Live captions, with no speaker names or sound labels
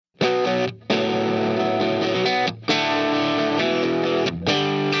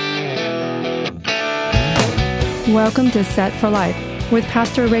Welcome to Set for Life with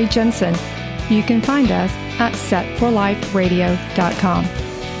Pastor Ray Jensen. You can find us at setforliferadio.com.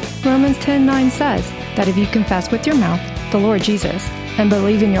 Romans 10:9 says that if you confess with your mouth the Lord Jesus and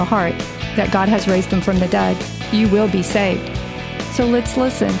believe in your heart that God has raised him from the dead, you will be saved. So let's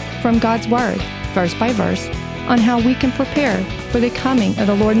listen from God's Word, verse by verse, on how we can prepare for the coming of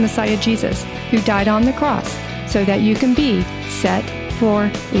the Lord and Messiah Jesus, who died on the cross so that you can be set for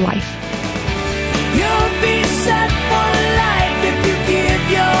life. You'll be set for life if you give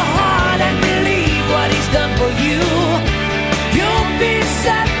your heart and believe what he's done for you. You'll be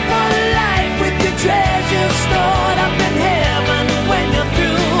set for life with your treasure stored up in heaven when you're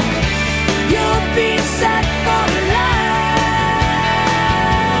through. You'll be set for life.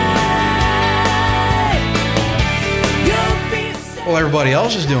 You'll be set. Well, everybody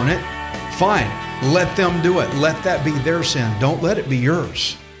else is doing it. Fine. Let them do it. Let that be their sin. Don't let it be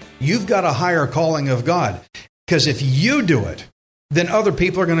yours. You've got a higher calling of God. Because if you do it, then other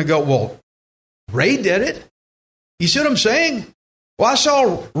people are going to go, well, Ray did it. You see what I'm saying? Well, I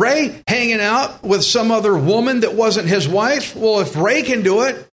saw Ray hanging out with some other woman that wasn't his wife. Well, if Ray can do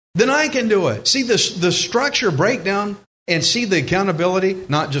it, then I can do it. See the structure breakdown and see the accountability,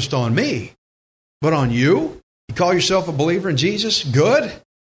 not just on me, but on you. You call yourself a believer in Jesus? Good.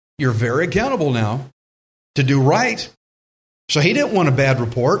 You're very accountable now to do right. So he didn't want a bad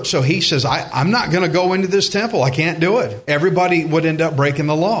report. So he says, I'm not going to go into this temple. I can't do it. Everybody would end up breaking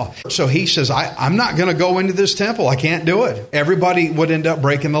the law. So he says, I'm not going to go into this temple. I can't do it. Everybody would end up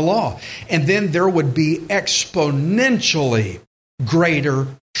breaking the law. And then there would be exponentially greater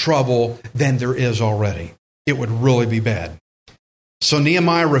trouble than there is already. It would really be bad. So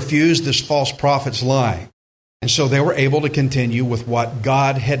Nehemiah refused this false prophet's lie. And so they were able to continue with what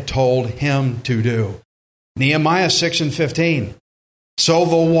God had told him to do. Nehemiah 6:15. So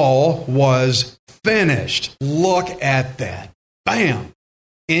the wall was finished. Look at that. Bam.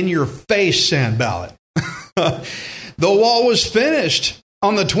 In your face, Sanballat. The wall was finished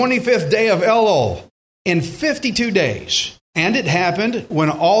on the 25th day of Elul in 52 days. And it happened when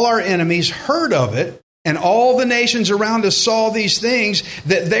all our enemies heard of it, and all the nations around us saw these things,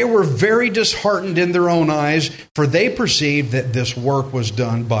 that they were very disheartened in their own eyes, for they perceived that this work was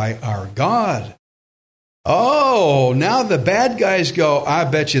done by our God. Oh, now the bad guys go, I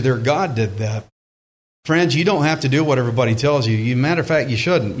bet you their God did that. Friends, you don't have to do what everybody tells you. Matter of fact, you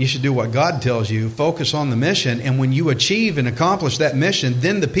shouldn't. You should do what God tells you. Focus on the mission. And when you achieve and accomplish that mission,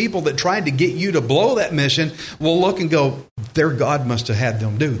 then the people that tried to get you to blow that mission will look and go, their God must have had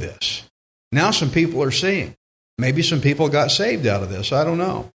them do this. Now some people are seeing. Maybe some people got saved out of this. I don't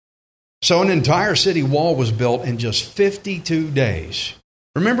know. So an entire city wall was built in just 52 days.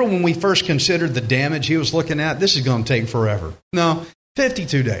 Remember when we first considered the damage he was looking at? This is going to take forever. No,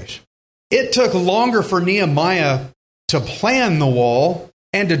 52 days. It took longer for Nehemiah to plan the wall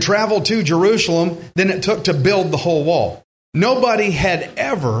and to travel to Jerusalem than it took to build the whole wall. Nobody had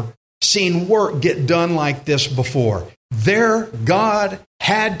ever seen work get done like this before. Their God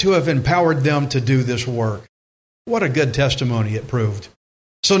had to have empowered them to do this work. What a good testimony it proved.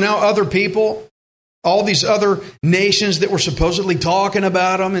 So now other people, all these other nations that were supposedly talking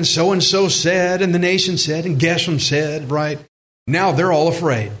about them, and so said, and the nation said, and Geshem said, right? Now they're all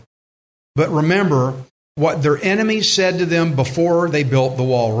afraid. But remember what their enemies said to them before they built the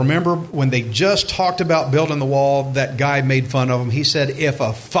wall. Remember when they just talked about building the wall, that guy made fun of them. He said, if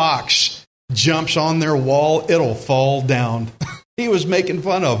a fox jumps on their wall, it'll fall down. He was making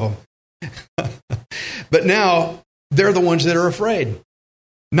fun of them. But now they're the ones that are afraid.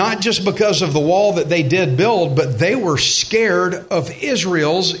 Not just because of the wall that they did build, but they were scared of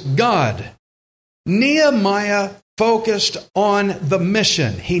Israel's God. Nehemiah focused on the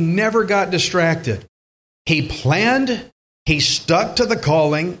mission. He never got distracted. He planned, he stuck to the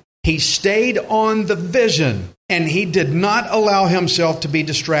calling, he stayed on the vision, and he did not allow himself to be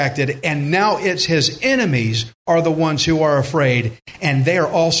distracted. And now it's his enemies are the ones who are afraid, and they are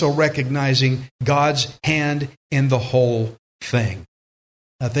also recognizing God's hand in the whole thing.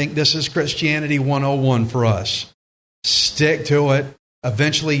 I think this is Christianity 101 for us. Stick to it.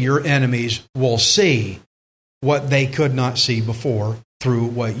 Eventually your enemies will see what they could not see before through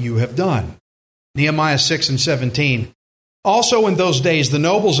what you have done. Nehemiah 6:17. Also in those days, the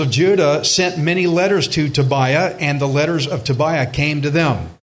nobles of Judah sent many letters to Tobiah, and the letters of Tobiah came to them.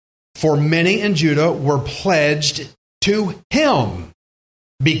 For many in Judah were pledged to him,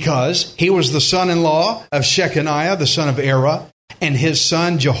 because he was the son-in-law of Shechaniah, the son of Era, and his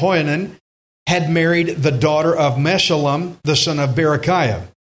son Jehohanan had married the daughter of Meshullam, the son of Berechiah.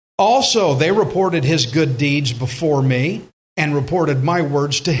 Also, they reported his good deeds before me and reported my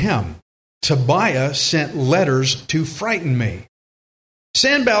words to him. Tobiah sent letters to frighten me.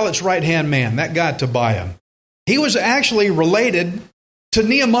 Sanballat's right-hand man, that guy Tobiah, he was actually related to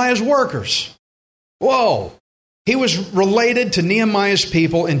Nehemiah's workers. Whoa! He was related to Nehemiah's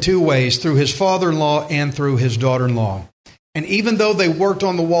people in two ways, through his father-in-law and through his daughter-in-law. And even though they worked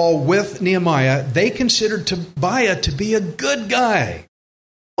on the wall with Nehemiah, they considered Tobiah to be a good guy.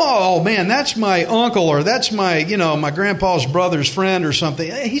 Oh, man, that's my uncle, or that's my, my grandpa's brother's friend or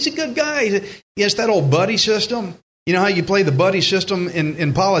something. Hey, he's a good guy. Yes, that old buddy system. You know how you play the buddy system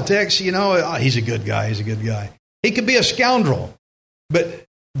in politics? He's a good guy. He's a good guy. He could be a scoundrel, but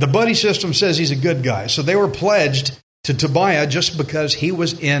the buddy system says he's a good guy. So they were pledged to Tobiah just because he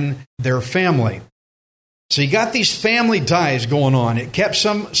was in their family. So you got these family ties going on. It kept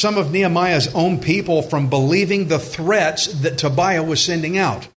some of Nehemiah's own people from believing the threats that Tobiah was sending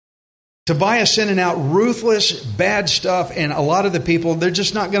out. Tobiah sending out ruthless, bad stuff, and a lot of the people, they're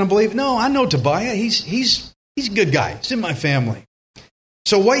just not going to believe. No, I know Tobiah. He's a good guy. He's in my family.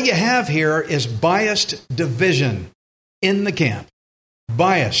 So what you have here is biased division in the camp.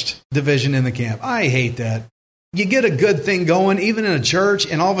 Biased division in the camp. I hate that. You get a good thing going, even in a church,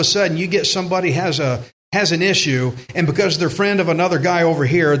 and all of a sudden you get somebody has an issue, and because they're friend of another guy over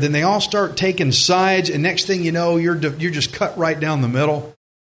here, then they all start taking sides, and next thing you know, you're just cut right down the middle.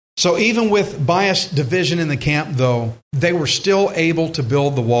 So even with biased division in the camp, though, they were still able to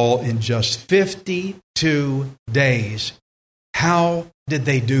build the wall in just 52 days. How did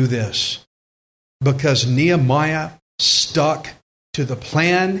they do this? Because Nehemiah stuck to the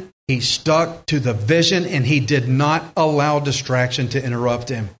plan, he stuck to the vision, and he did not allow distraction to interrupt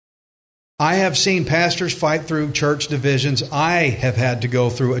him. I have seen pastors fight through church divisions. I have had to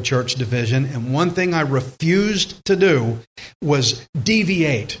go through a church division, and one thing I refused to do was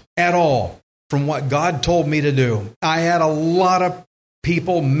deviate at all from what God told me to do. I had a lot of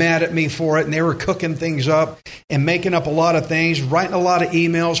people mad at me for it, and they were cooking things up and making up a lot of things, writing a lot of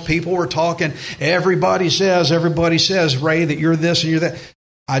emails. People were talking, everybody says, Ray, that you're this and you're that.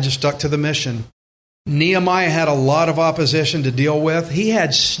 I just stuck to the mission. Nehemiah had a lot of opposition to deal with. He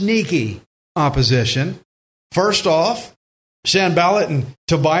had sneaky opposition. First off, Sanballat and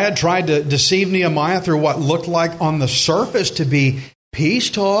Tobiah tried to deceive Nehemiah through what looked like on the surface to be peace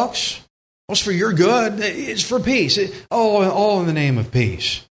talks. Well, it's for your good. It's for peace. All in the name of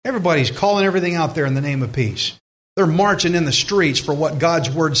peace. Everybody's calling everything out there in the name of peace. They're marching in the streets for what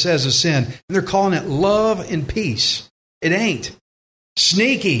God's word says is sin, and they're calling it love and peace. It ain't.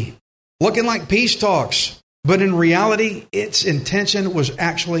 Sneaky, looking like peace talks, but in reality, its intention was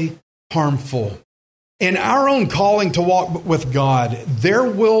actually harmful. In our own calling to walk with God, there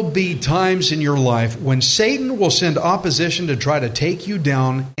will be times in your life when Satan will send opposition to try to take you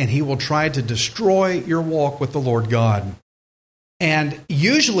down, and he will try to destroy your walk with the Lord God. And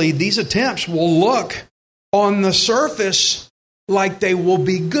usually these attempts will look on the surface like they will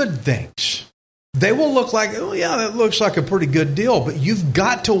be good things. They will look like, oh yeah, that looks like a pretty good deal, but you've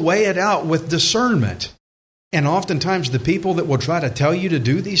got to weigh it out with discernment. And oftentimes the people that will try to tell you to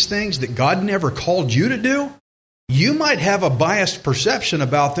do these things that God never called you to do, you might have a biased perception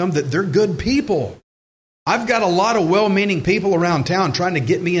about them that they're good people. I've got a lot of well-meaning people around town trying to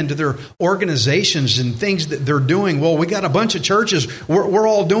get me into their organizations and things that they're doing. Well, we got a bunch of churches. We're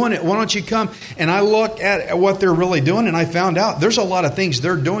all doing it. Why don't you come? And I look at what they're really doing, and I found out there's a lot of things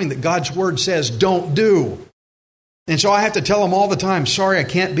they're doing that God's word says don't do. And so I have to tell them all the time, sorry, I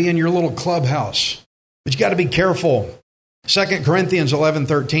can't be in your little clubhouse. But you got to be careful. 2 Corinthians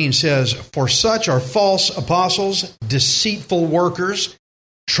 11:13 says, for such are false apostles, deceitful workers,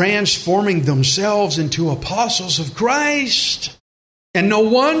 transforming themselves into apostles of Christ. And no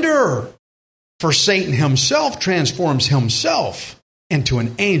wonder, for Satan himself transforms himself into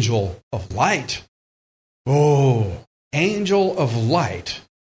an angel of light. Oh, angel of light.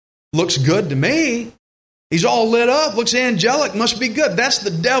 Looks good to me. He's all lit up, looks angelic, must be good. That's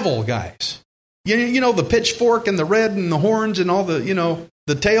the devil, guys. You know, the pitchfork and the red and the horns and all the,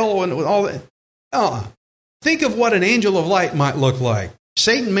 the tail and all that. Think of what an angel of light might look like.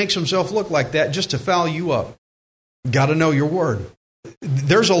 Satan makes himself look like that just to foul you up. Got to know your word.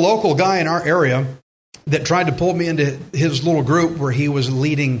 There's a local guy in our area that tried to pull me into his little group where he was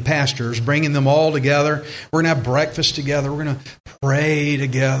leading pastors, bringing them all together. We're going to have breakfast together. We're going to pray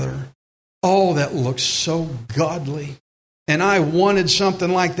together. Oh, that looks so godly. And I wanted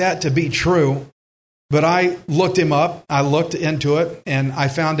something like that to be true. But I looked him up, I looked into it, and I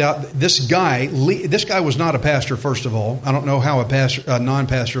found out this guy was not a pastor, first of all. I don't know how a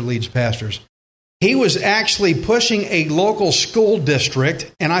non-pastor leads pastors. He was actually pushing a local school district,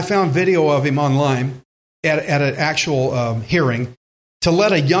 and I found video of him online at an actual hearing. to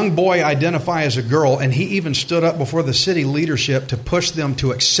let a young boy identify as a girl, and he even stood up before the city leadership to push them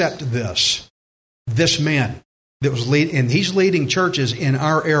to accept this. This man that was leading, and he's leading churches in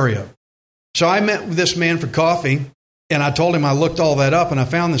our area. So I met with this man for coffee, and I told him I looked all that up, and I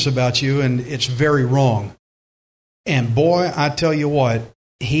found this about you, and it's very wrong. And boy, I tell you what,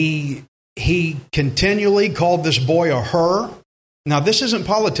 he continually called this boy a her. Now, this isn't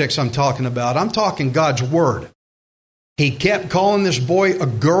politics I'm talking about. I'm talking God's word. He kept calling this boy a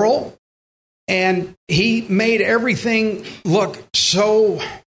girl, and he made everything look so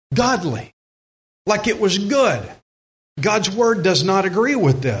godly, like it was good. God's word does not agree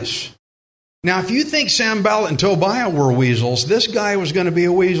with this. Now, if you think Sanballat and Tobiah were weasels, this guy was going to be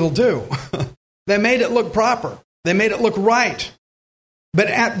a weasel too. They made it look proper. They made it look right. But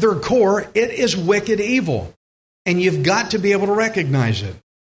at their core, it is wicked evil. And you've got to be able to recognize it.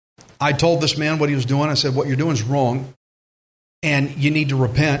 I told this man what he was doing. I said, what you're doing is wrong, and you need to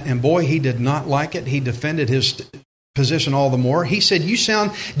repent. And boy, he did not like it. He defended his position all the more. He said, you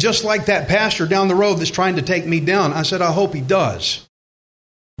sound just like that pastor down the road that's trying to take me down. I said, I hope he does.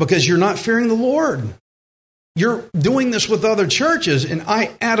 Because you're not fearing the Lord. You're doing this with other churches, and I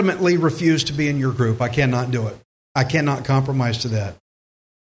adamantly refuse to be in your group. I cannot do it. I cannot compromise to that.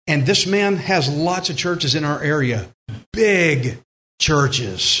 And this man has lots of churches in our area, big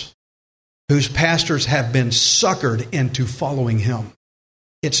churches, whose pastors have been suckered into following him.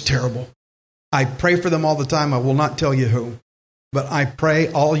 It's terrible. I pray for them all the time. I will not tell you who. But I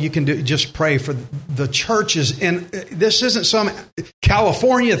pray, all you can do, just pray for the churches. And this isn't some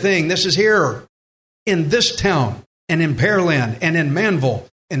California thing. This is here in this town and in Pearland and in Manville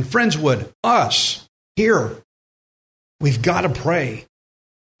and Friendswood, us here. We've got to pray.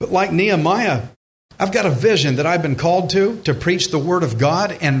 But like Nehemiah, I've got a vision that I've been called to preach the word of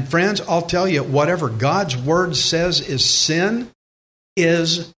God. And friends, I'll tell you, whatever God's word says is sin.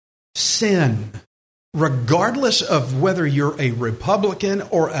 Regardless of whether you're a Republican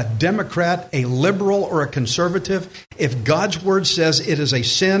or a Democrat, a liberal or a conservative, if God's word says it is a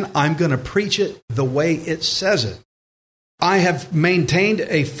sin, I'm going to preach it the way it says it. I have maintained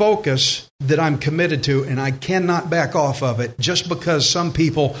a focus that I'm committed to, and I cannot back off of it just because some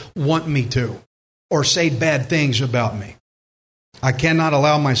people want me to or say bad things about me. I cannot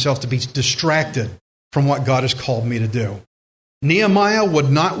allow myself to be distracted from what God has called me to do. Nehemiah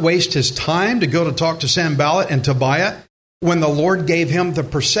would not waste his time to go to talk to Sanballat and Tobiah when the Lord gave him the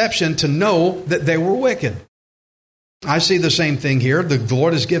perception to know that they were wicked. I see the same thing here. The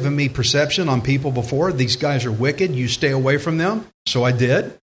Lord has given me perception on people before. These guys are wicked. You stay away from them. So I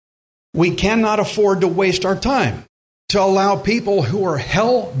did. We cannot afford to waste our time to allow people who are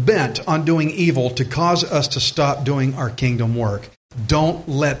hell-bent on doing evil to cause us to stop doing our kingdom work. Don't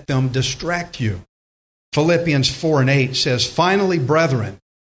let them distract you. Philippians 4:8 says, finally, brethren,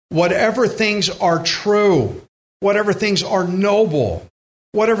 whatever things are true, whatever things are noble,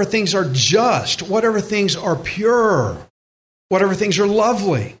 whatever things are just, whatever things are pure, whatever things are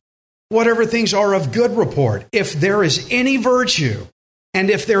lovely, whatever things are of good report, if there is any virtue, and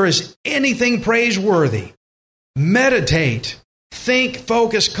if there is anything praiseworthy, meditate, think,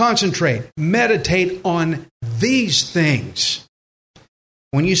 focus, concentrate, meditate on these things.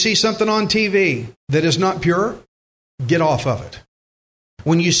 When you see something on TV that is not pure, get off of it.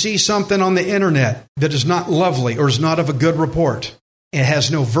 When you see something on the internet that is not lovely or is not of a good report, it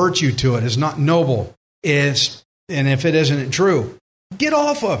has no virtue to it, is not noble, and if it isn't true, get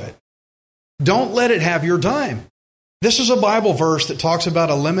off of it. Don't let it have your time. This is a Bible verse that talks about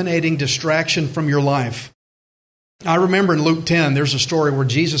eliminating distraction from your life. I remember in Luke 10, there's a story where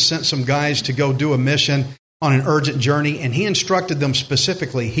Jesus sent some guys to go do a mission on an urgent journey, and he instructed them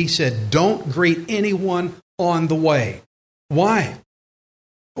specifically. He said, don't greet anyone on the way. Why?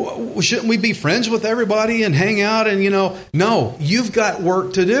 Shouldn't we be friends with everybody and hang out and, No, you've got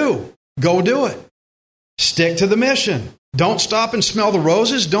work to do. Go do it. Stick to the mission. Don't stop and smell the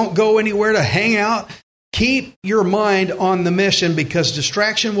roses. Don't go anywhere to hang out. Keep your mind on the mission, because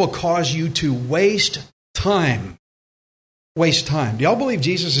distraction will cause you to waste time. Waste time. Do y'all believe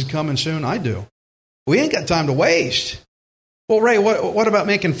Jesus is coming soon? I do. We ain't got time to waste. Well, Ray, what about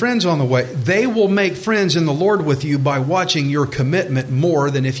making friends on the way? They will make friends in the Lord with you by watching your commitment more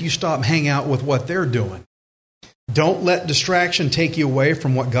than if you stop hanging out with what they're doing. Don't let distraction take you away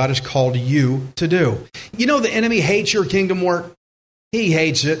from what God has called you to do. You know, the enemy hates your kingdom work. He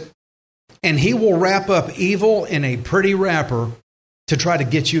hates it. And he will wrap up evil in a pretty wrapper to try to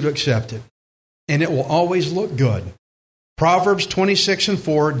get you to accept it. And it will always look good. Proverbs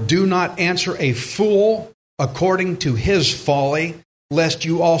 26:4, do not answer a fool according to his folly, lest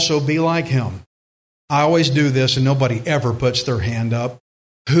you also be like him. I always do this and nobody ever puts their hand up.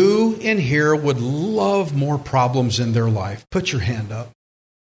 Who in here would love more problems in their life? Put your hand up.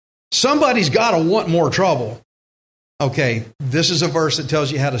 Somebody's got to want more trouble. Okay, this is a verse that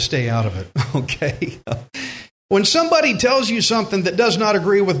tells you how to stay out of it. Okay. When somebody tells you something that does not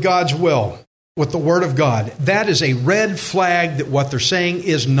agree with God's will, with the Word of God, that is a red flag that what they're saying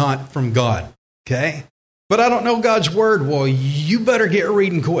is not from God. Okay? But I don't know God's Word. Well, you better get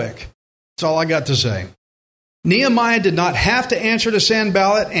reading quick. That's all I got to say. Nehemiah did not have to answer to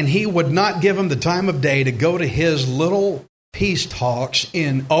Sanballat, and he would not give him the time of day to go to his little peace talks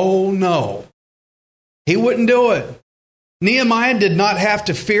in, oh no. He wouldn't do it. Nehemiah did not have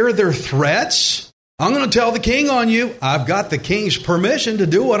to fear their threats. I'm going to tell the king on you. I've got the king's permission to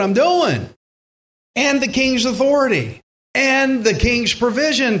do what I'm doing. And the king's authority. And the king's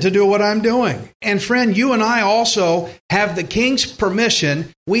provision to do what I'm doing. And friend, you and I also have the king's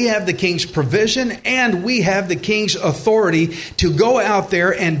permission, we have the king's provision, and we have the king's authority to go out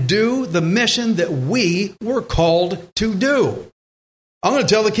there and do the mission that we were called to do. I'm going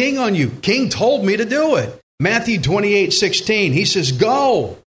to tell the king on you. King told me to do it. Matthew 28:16, he says,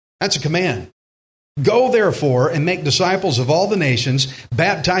 go. That's a command. Go, therefore, and make disciples of all the nations,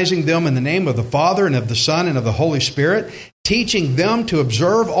 baptizing them in the name of the Father and of the Son and of the Holy Spirit, teaching them to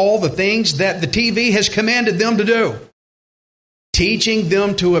observe all the things that the TV has commanded them to do. Teaching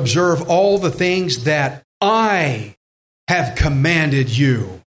them to observe all the things that I have commanded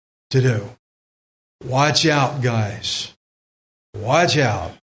you to do. Watch out, guys. Watch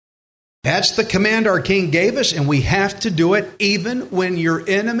out. That's the command our King gave us, and we have to do it even when your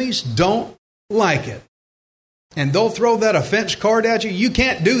enemies don't like it. And they'll throw that offense card at you. You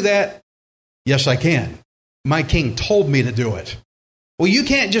can't do that. Yes, I can. My king told me to do it. Well, you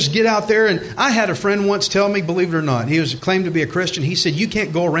can't just get out there. And I had a friend once tell me, believe it or not, he claimed to be a Christian. He said, you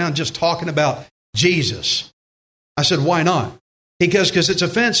can't go around just talking about Jesus. I said, why not? Because it's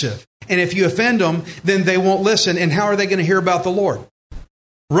offensive. And if you offend them, then they won't listen. And how are they going to hear about the Lord?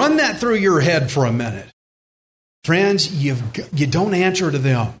 Run that through your head for a minute. Friends, you don't answer to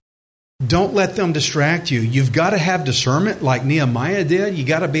them. Don't let them distract you. You've got to have discernment like Nehemiah did. You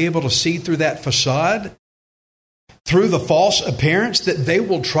got to be able to see through that facade, through the false appearance that they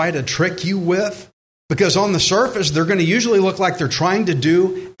will try to trick you with. Because on the surface, they're going to usually look like they're trying to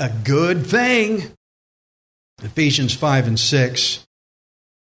do a good thing. Ephesians 5:6.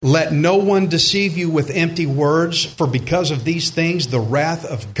 Let no one deceive you with empty words, for because of these things the wrath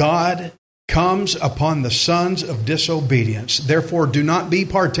of God comes upon the sons of disobedience. Therefore, do not be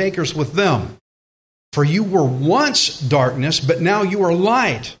partakers with them. For you were once darkness, but now you are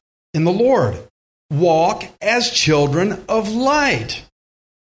light in the Lord. Walk as children of light.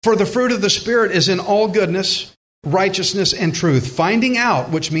 For the fruit of the Spirit is in all goodness, righteousness, and truth. Finding out,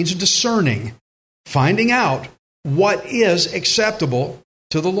 which means discerning, finding out what is acceptable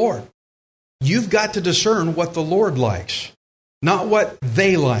to the Lord. You've got to discern what the Lord likes, not what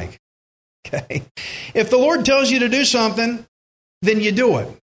they like. Okay. If the Lord tells you to do something, then you do it.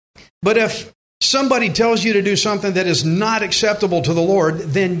 But if somebody tells you to do something that is not acceptable to the Lord,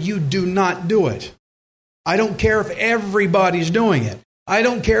 then you do not do it. I don't care if everybody's doing it. I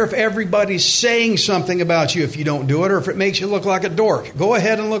don't care if everybody's saying something about you if you don't do it, or if it makes you look like a dork. Go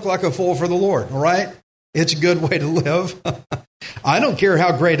ahead and look like a fool for the Lord, all right? It's a good way to live. I don't care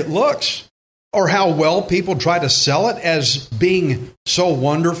how great it looks or how well people try to sell it as being so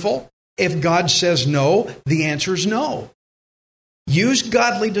wonderful. If God says no, the answer is no. Use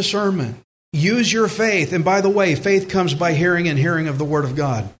godly discernment. Use your faith. And by the way, faith comes by hearing, and hearing of the Word of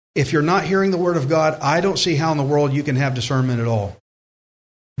God. If you're not hearing the Word of God, I don't see how in the world you can have discernment at all.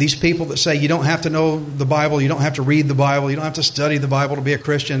 These people that say you don't have to know the Bible, you don't have to read the Bible, you don't have to study the Bible to be a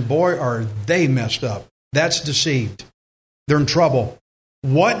Christian, boy, are they messed up. That's deceived. They're in trouble.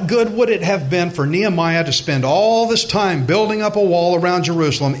 What good would it have been for Nehemiah to spend all this time building up a wall around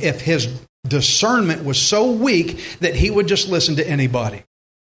Jerusalem if his discernment was so weak that he would just listen to anybody?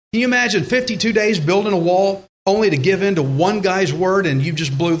 Can you imagine 52 days building a wall only to give in to one guy's word and you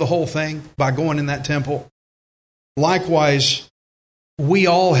just blew the whole thing by going in that temple? Likewise, we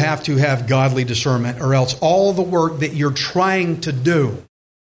all have to have godly discernment, or else all the work that you're trying to do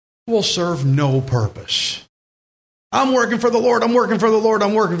will serve no purpose. I'm working for the Lord, I'm working for the Lord,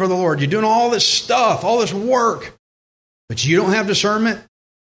 I'm working for the Lord. You're doing all this stuff, all this work, but you don't have discernment.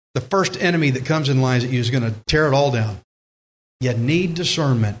 The first enemy that comes and lies at you is going to tear it all down. You need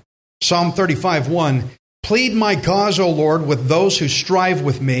discernment. Psalm 35:1, plead my cause, O Lord, with those who strive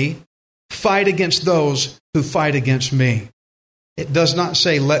with me. Fight against those who fight against me. It does not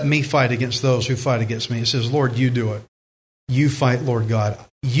say, let me fight against those who fight against me. It says, Lord, you do it. You fight, Lord God.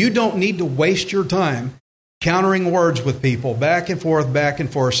 You don't need to waste your time countering words with people, back and forth, back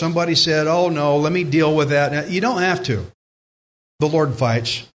and forth. Somebody said, oh no, let me deal with that. Now, you don't have to. The Lord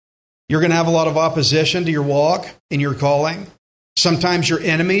fights. You're going to have a lot of opposition to your walk and your calling. Sometimes your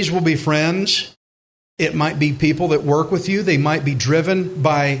enemies will be friends. It might be people that work with you. They might be driven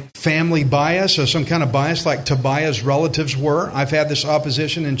by family bias or some kind of bias like Tobiah's relatives were. I've had this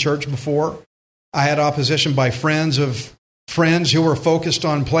opposition in church before. I had opposition by friends of friends who were focused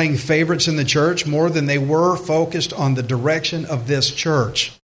on playing favorites in the church more than they were focused on the direction of this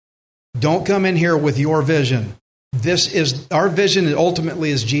church. Don't come in here with your vision. This is our vision, and ultimately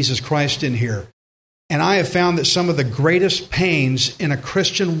is Jesus Christ in here. And I have found that some of the greatest pains in a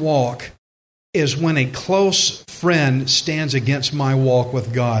Christian walk is when a close friend stands against my walk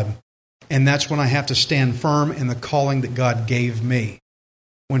with God. And that's when I have to stand firm in the calling that God gave me.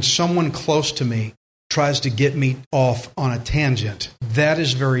 When someone close to me tries to get me off on a tangent, that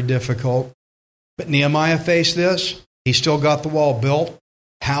is very difficult. But Nehemiah faced this. He still got the wall built.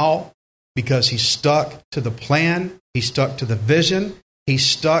 How? Because he stuck to the plan. He stuck to the vision. He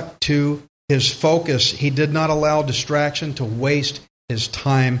stuck to his focus. He did not allow distraction to waste his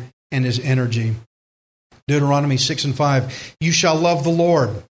time and his energy. Deuteronomy 6:5, you shall love the Lord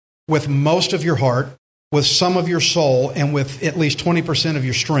with most of your heart, with some of your soul, and with at least 20% of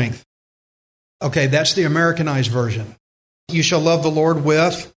your strength. Okay, that's the Americanized version. You shall love the Lord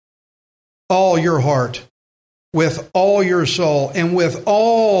with all your heart, with all your soul, and with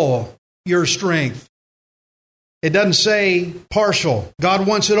all your strength. It doesn't say partial. God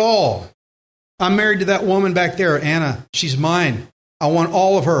wants it all. I'm married to that woman back there, Anna. She's mine. I want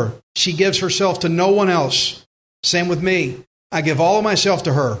all of her. She gives herself to no one else. Same with me. I give all of myself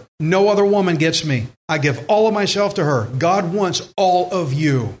to her. No other woman gets me. I give all of myself to her. God wants all of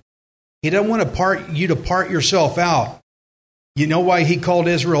you. He doesn't want you to part yourself out. You know why he called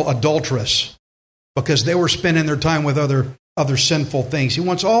Israel adulterous? Because they were spending their time with other sinful things. He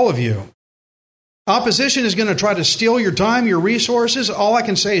wants all of you. Opposition is going to try to steal your time, your resources. All I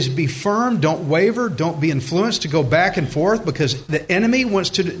can say is be firm, don't waver, don't be influenced to go back and forth, because the enemy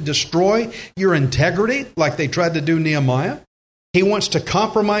wants to destroy your integrity like they tried to do Nehemiah. He wants to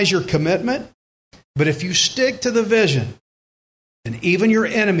compromise your commitment. But if you stick to the vision, then even your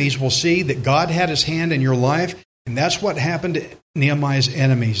enemies will see that God had his hand in your life. And that's what happened to Nehemiah's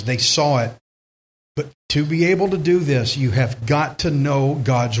enemies. They saw it. But to be able to do this, you have got to know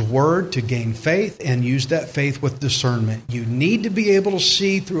God's word to gain faith and use that faith with discernment. You need to be able to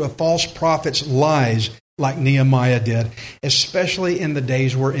see through a false prophet's lies like Nehemiah did, especially in the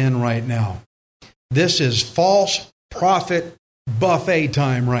days we're in right now. This is false prophet buffet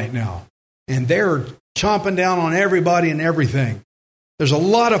time right now. And they're chomping down on everybody and everything. There's a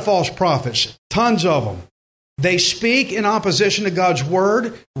lot of false prophets, tons of them. They speak in opposition to God's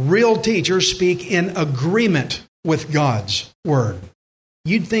word. Real teachers speak in agreement with God's word.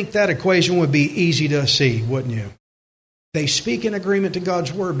 You'd think that equation would be easy to see, wouldn't you? They speak in agreement to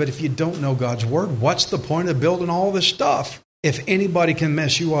God's word, but if you don't know God's word, what's the point of building all this stuff if anybody can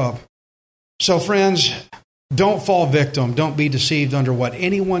mess you up? So friends, don't fall victim. Don't be deceived under what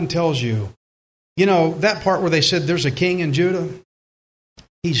anyone tells you. You know, that part where they said there's a king in Judah,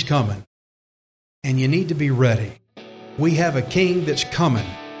 he's coming. And you need to be ready. We have a king that's coming.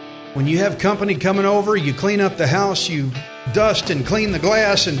 When you have company coming over, you clean up the house, you dust and clean the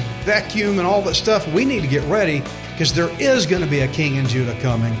glass and vacuum and all that stuff. We need to get ready because there is going to be a king in Judah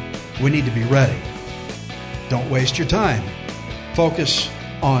coming. We need to be ready. Don't waste your time. Focus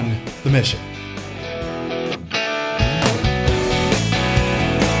on the mission.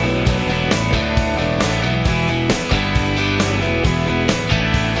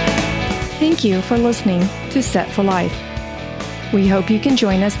 Thank you for listening to Set for Life. We hope you can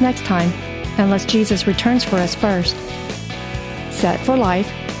join us next time, unless Jesus returns for us first. Set for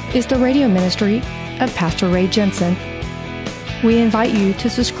Life is the radio ministry of Pastor Ray Jensen. We invite you to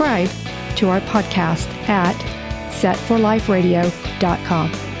subscribe to our podcast at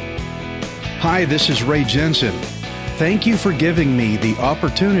setforliferadio.com. Hi, this is Ray Jensen. Thank you for giving me the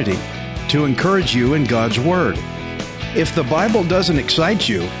opportunity to encourage you in God's Word. If the Bible doesn't excite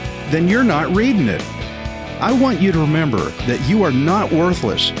you, then you're not reading it. I want you to remember that you are not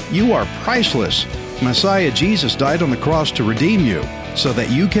worthless. You are priceless. Messiah Jesus died on the cross to redeem you so that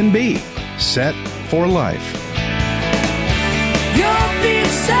you can be set for life. You'll be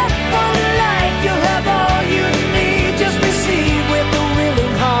set for